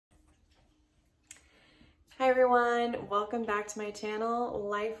everyone, welcome back to my channel,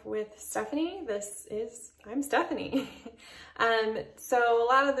 Life with Stephanie. I'm Stephanie. So a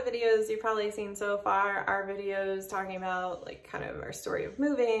lot of the videos you've probably seen so far are videos talking about like kind of our story of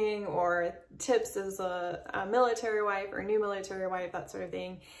moving or tips as a military wife or new military wife, that sort of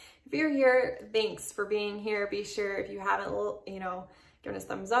thing. If you're here, thanks for being here. Be sure, if you haven't, given us a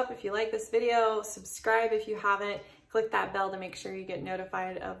thumbs up if you like this video, subscribe if you haven't, click that bell to make sure you get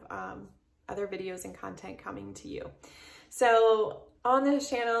notified of other videos and content coming to you. So on this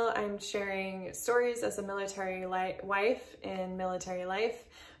channel, I'm sharing stories as a military wife in military life,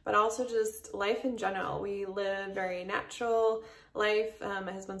 but also just life in general. We live very natural life.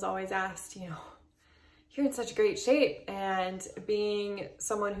 My husband's always asked, you're in such great shape, and being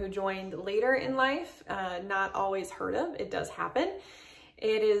someone who joined later in life, not always heard of, it does happen.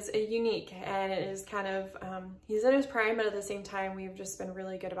 It is unique, and it is kind of, he's in his prime, but at the same time, we've just been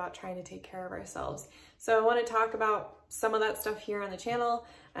really good about trying to take care of ourselves. So I want to talk about some of that stuff here on the channel,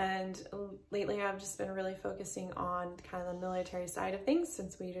 and lately I've just been really focusing on kind of the military side of things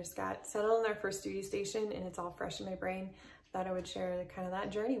since we just got settled in our first duty station and it's all fresh in my brain. I thought I would share kind of that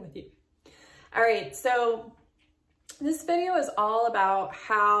journey with you. All right, so this video is all about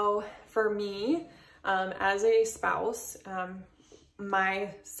how, for me, as a spouse, my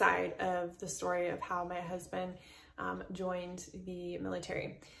side of the story of how my husband joined the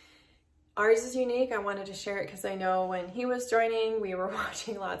military. Ours is unique. I wanted to share it because I know when he was joining, we were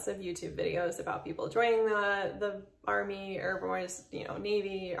watching lots of YouTube videos about people joining the Army, Air Force,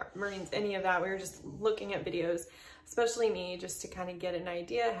 Navy, Marines, any of that. We were just looking at videos, especially me, just to kind of get an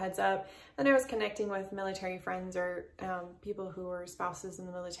idea, heads up. And I was connecting with military friends or people who were spouses in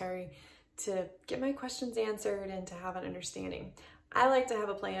the military to get my questions answered and to have an understanding. I like to have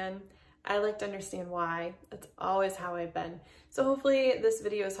a plan. I like to understand why. That's always how I've been. So hopefully this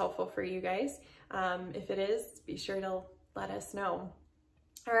video is helpful for you guys. If it is, be sure to let us know.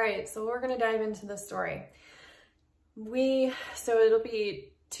 All right, so we're gonna dive into the story. So it'll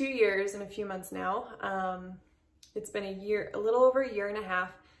be 2 years and a few months now. It's been a little over a year and a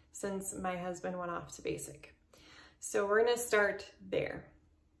half since my husband went off to basic. So we're gonna start there.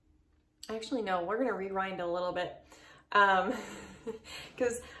 Actually, no, we're gonna rewind a little bit.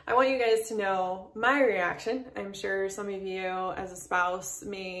 Because I want you guys to know my reaction. I'm sure some of you as a spouse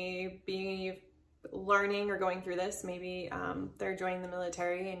may be learning or going through this. Maybe they're joining the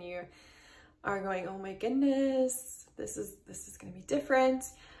military and you are going, oh my goodness, this is going to be different.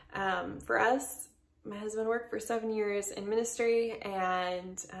 For us, my husband worked for 7 years in ministry,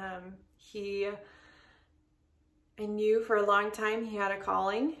 and I knew for a long time he had a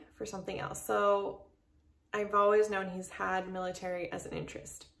calling for something else. So I've always known he's had military as an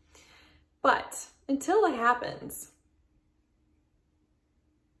interest. But until it happens,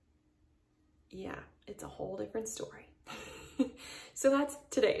 yeah, it's a whole different story. So that's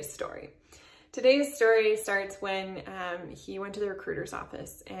today's story. Today's story starts when he went to the recruiter's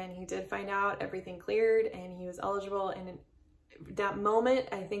office, and he did find out everything cleared and he was eligible. And in that moment,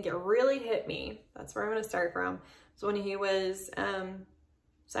 I think it really hit me. That's where I'm going to start from. So when he was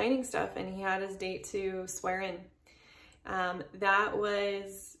signing stuff and he had his date to swear in. That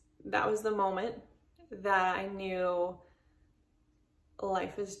was the moment that I knew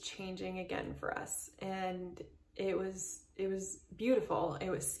life is changing again for us. And it was beautiful. It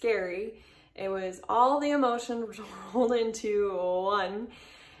was scary. It was all the emotions rolled into one,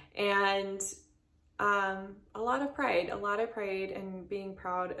 and a lot of pride and being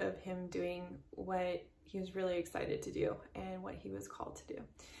proud of him doing what he was really excited to do and what he was called to do.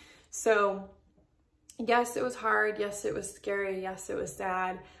 So yes, it was hard. Yes, it was scary. Yes, it was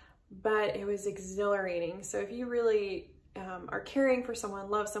sad, but it was exhilarating. So if you really are caring for someone,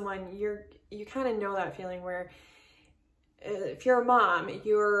 love someone, you kind of know that feeling where if you're a mom,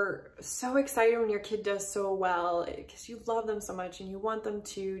 you're so excited when your kid does so well because you love them so much and you want them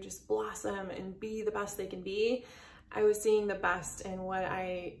to just blossom and be the best they can be. I was seeing the best in what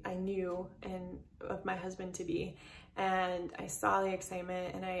I knew and of my husband to be. And I saw the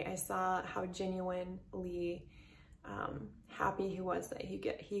excitement, and I saw how genuinely happy he was that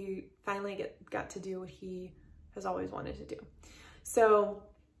he finally got to do what he has always wanted to do. So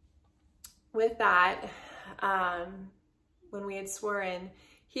with that, when we had sworn,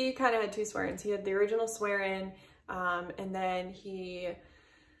 he kind of had two swear-ins. He had the original swear-in, and then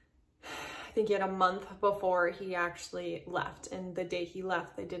I think he had a month before he actually left, and the day he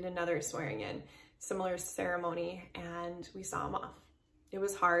left, they did another swearing in, similar ceremony, and we saw him off. It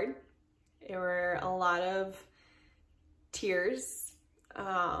was hard. There were a lot of tears.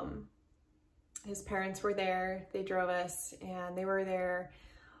 His parents were there. They drove us, and they were there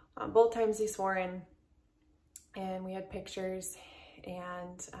both times he swore in. and we had pictures,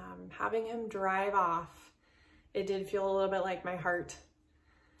 and having him drive off, it did feel a little bit like my heart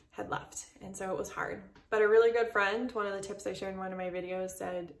had left, and so it was hard. But a really good friend, one of the tips I shared in one of my videos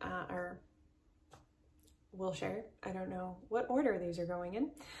said, or will share, I don't know what order these are going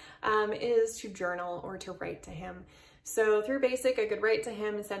in, is to journal or to write to him. So through Basic, I could write to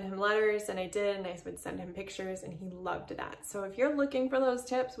him and send him letters, and I did, and I would send him pictures, and he loved that. So if you're looking for those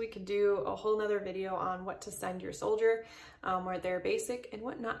tips, we could do a whole nother video on what to send your soldier, where they're basic, and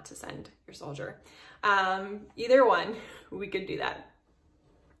what not to send your soldier. Either one, we could do that.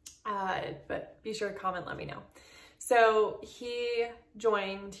 But be sure to comment, let me know. So he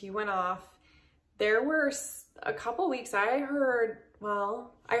joined, he went off. There were a couple weeks I heard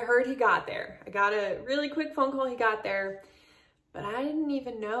he got there. I got a really quick phone call, he got there, but I didn't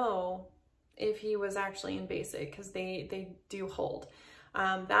even know if he was actually in Basic, because they do hold.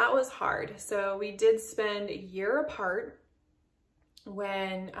 That was hard. So we did spend a year apart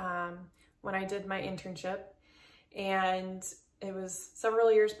when I did my internship, and it was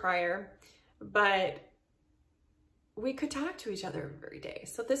several years prior, but we could talk to each other every day.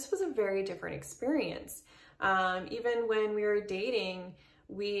 So this was a very different experience. Even when we were dating,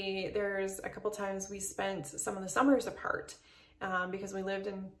 there's a couple times we spent some of the summers apart, because we lived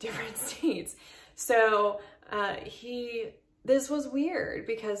in different states. So this was weird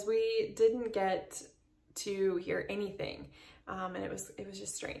because we didn't get to hear anything, and it was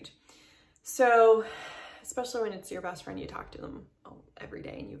just strange. So especially when it's your best friend, you talk to them every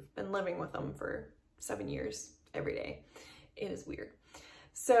day, and you've been living with them for 7 years every day. It is weird.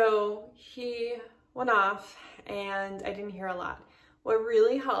 So he went off, and I didn't hear a lot. What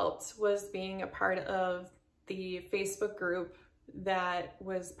really helped was being a part of the Facebook group that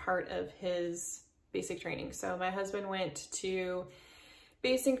was part of his basic training. So my husband went to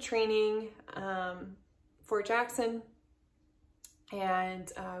basic training, Fort Jackson,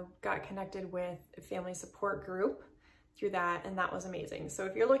 and got connected with a family support group through that, and that was amazing. So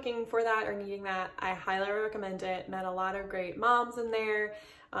if you're looking for that or needing that, I highly recommend it. Met a lot of great moms in there.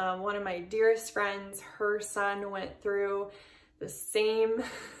 One of my dearest friends, her son went through the same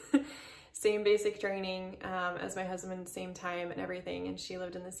basic training as my husband, same time and everything, and she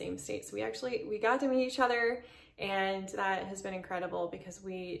lived in the same state. So we got to meet each other, and that has been incredible because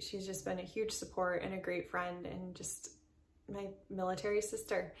she's just been a huge support and a great friend, and just my military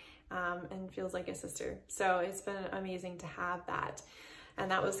sister, and feels like a sister. So it's been amazing to have that. And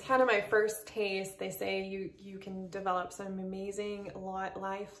that was kind of my first taste. They say you can develop some amazing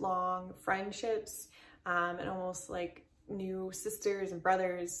lifelong friendships, and almost like new sisters and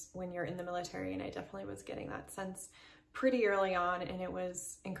brothers when you're in the military. And I definitely was getting that sense pretty early on, and it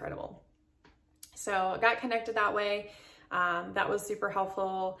was incredible. So I got connected that way. That was super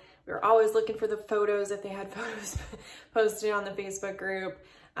helpful. We were always looking for the photos if they had photos posted on the Facebook group,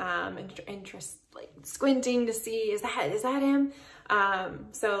 and like squinting to see, is that him?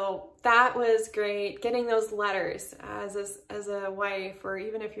 So that was great. Getting those letters as a wife, or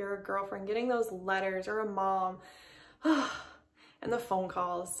even if you're a girlfriend, getting those letters, or a mom, and the phone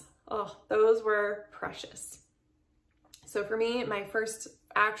calls, those were precious. So for me, my first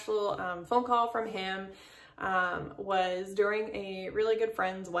actual phone call from him was during a really good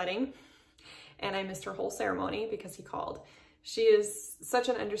friend's wedding, and I missed her whole ceremony because he called. She is such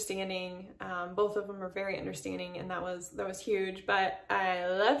an understanding, both of them are very understanding, and that was huge. But I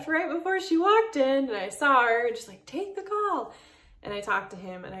left right before she walked in, and I saw her just like, take the call. And I talked to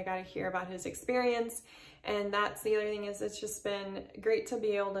him, and I got to hear about his experience. And that's the other thing, is it's just been great to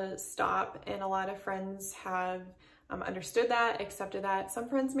be able to stop. And a lot of friends have understood that, accepted that. Some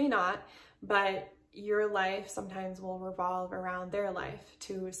friends may not, but your life sometimes will revolve around their life,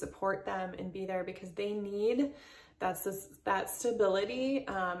 to support them and be there, because they need that stability,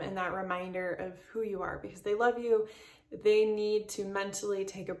 and that reminder of who you are, because they love you. They need to mentally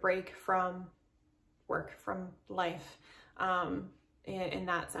take a break from work, from life, in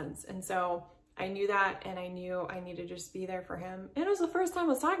that sense. And so I knew that, and I knew I needed to just be there for him. And it was the first time I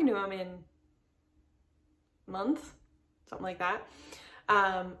was talking to him in a month, something like that,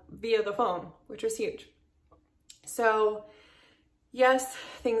 via the phone, which was huge. So yes,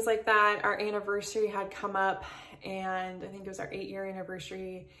 things like that. Our anniversary had come up, and I think it was our 8-year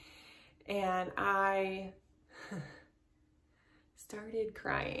anniversary, and I started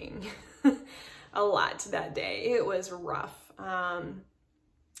crying a lot that day. It was rough.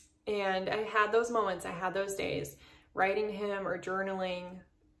 And I had those moments, I had those days, writing him or journaling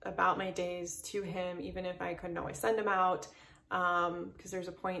about my days to him, even if I couldn't always send them out, because there's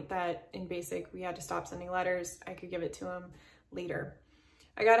a point that in basic we had to stop sending letters. I could give it to him later.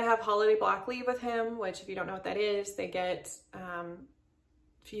 I got to have holiday block leave with him, which if you don't know what that is, they get a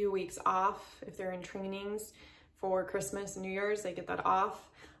few weeks off if they're in trainings for Christmas and New Year's. They get that off,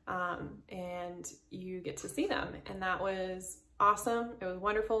 and you get to see them, and that was awesome. It was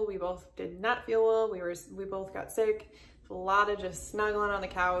wonderful. We both did not feel well. We both got sick. A lot of just snuggling on the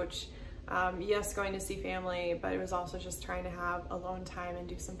couch. Yes, going to see family, but it was also just trying to have alone time and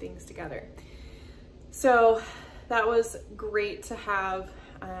do some things together. So that was great to have.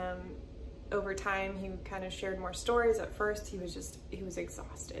 Over time, he kind of shared more stories. At first, he was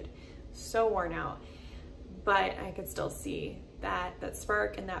exhausted, so worn out, but I could still see that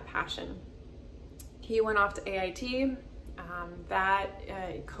spark and that passion. He went off to AIT.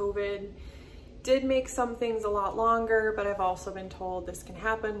 COVID did make some things a lot longer, but I've also been told this can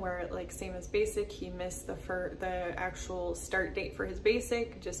happen where, like, same as basic, he missed the actual start date for his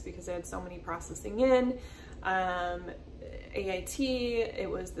basic just because they had so many processing in. AIT, it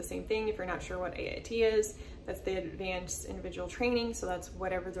was the same thing. If you're not sure what AIT is, that's the Advanced Individual Training, so that's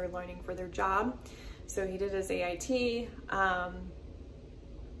whatever they're learning for their job. So he did his AIT,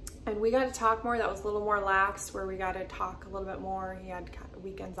 and we got to talk more. That was a little more lax, where we got to talk a little bit more. He had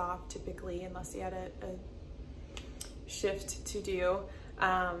weekends off typically, unless he had a shift to do,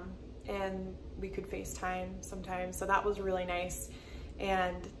 and we could FaceTime sometimes, so that was really nice.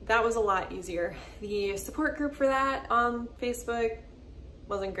 And that was a lot easier. The support group for that on Facebook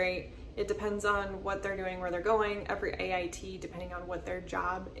wasn't great. It depends on what they're doing, where they're going. Every AIT, depending on what their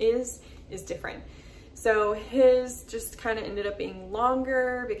job is different. So his just kind of ended up being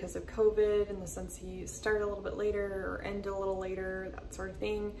longer because of COVID, in the sense he started a little bit later or ended a little later, that sort of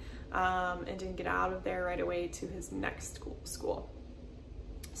thing, and didn't get out of there right away to his next school.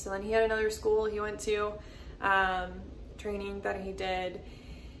 So then he had another school he went to, training that he did,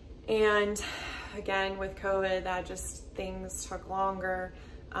 and again with COVID, that just things took longer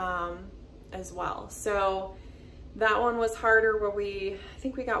as well. So that one was harder, where I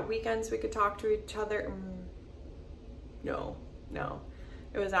think we got weekends we could talk to each other. No,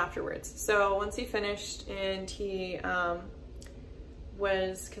 it was afterwards. So once he finished, and he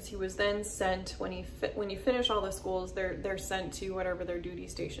because he was then sent, when you finish all the schools, they're sent to whatever their duty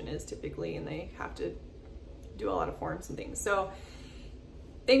station is typically, and they have to do a lot of forms and things. So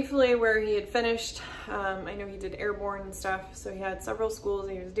thankfully, where he had finished, I know he did airborne and stuff, so he had several schools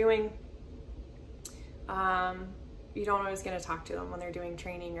he was doing. You don't always get to talk to them when they're doing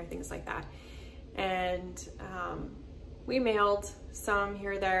training or things like that. And we mailed some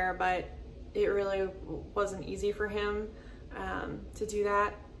here or there, but it really wasn't easy for him to do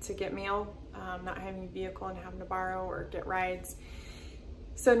that, to get mail, not having a vehicle and having to borrow or get rides.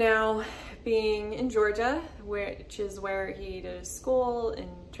 So now, being in Georgia, which is where he did his school and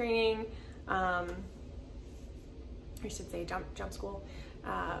training, I should say jump school,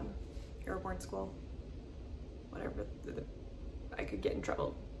 airborne school, whatever, I could get in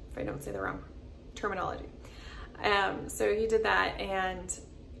trouble if I don't say the wrong terminology. So he did that, and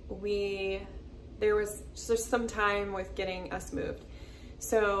there was just some time with getting us moved.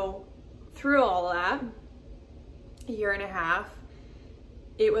 So through all of that, a year and a half,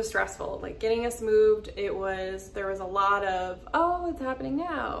 it was stressful. Like, getting us moved, there was a lot of, oh, it's happening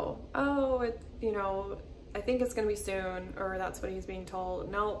now. Oh, I think it's gonna be soon, or that's what he's being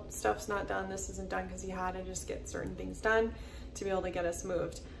told. No, stuff's not done. This isn't done, because he had to just get certain things done to be able to get us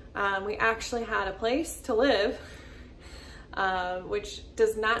moved. We actually had a place to live, which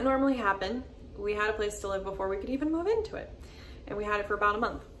does not normally happen. We had a place to live before we could even move into it. And we had it for about a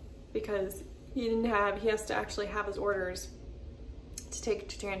month, because he has to actually have his orders to take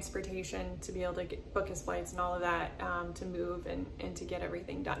to transportation to be able to book his flights and all of that, to move and to get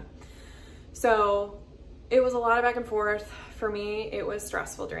everything done. So it was a lot of back and forth. For me, it was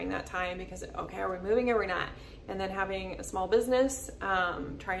stressful during that time, because, okay, are we moving or are we not? And then having a small business,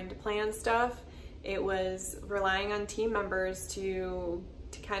 trying to plan stuff, it was relying on team members to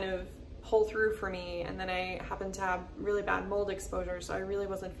kind of pull through for me. And then I happened to have really bad mold exposure, so I really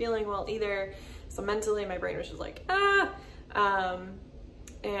wasn't feeling well either. So mentally, my brain was just like,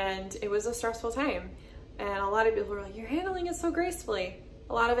 and it was a stressful time. And a lot of people were like, you're handling it so gracefully.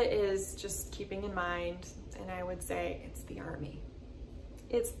 A lot of it is just keeping in mind, and I would say it's the Army.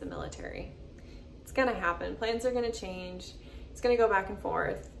 It's the military. It's gonna happen. Plans are gonna change. It's gonna go back and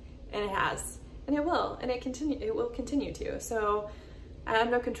forth, and it has, and it will, and it will continue to. So I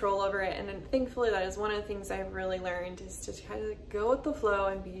have no control over it, and then thankfully that is one of the things I've really learned, is to kind of go with the flow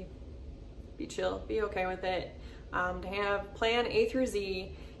and be chill, be okay with it, to have plan A through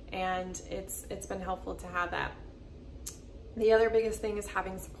Z, and it's been helpful to have that. The other biggest thing is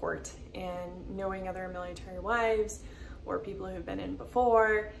having support and knowing other military wives or people who've been in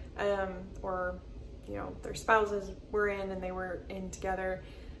before, or you know, their spouses were in and they were in together.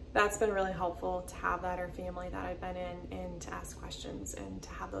 That's been really helpful to have that, or family that I've been in, and to ask questions and to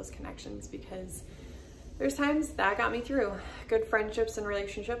have those connections, because there's times that got me through. Good friendships and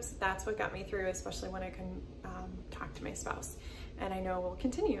relationships, that's what got me through, especially when I couldn't talk to my spouse, and I know will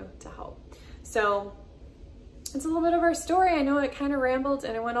continue to help. So it's a little bit of our story. I know it kind of rambled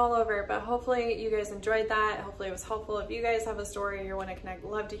and it went all over, but hopefully you guys enjoyed that. Hopefully it was helpful. If you guys have a story you want to connect,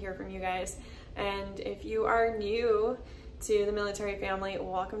 love to hear from you guys. And if you are new to the military family,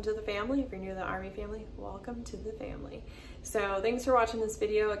 welcome to the family. If you're new to the Army family, welcome to the family. So thanks for watching this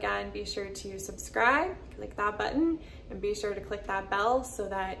video. Again, be sure to subscribe, click that button, and be sure to click that bell so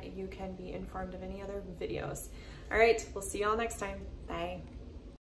that you can be informed of any other videos. All right, we'll see you all next time. Bye.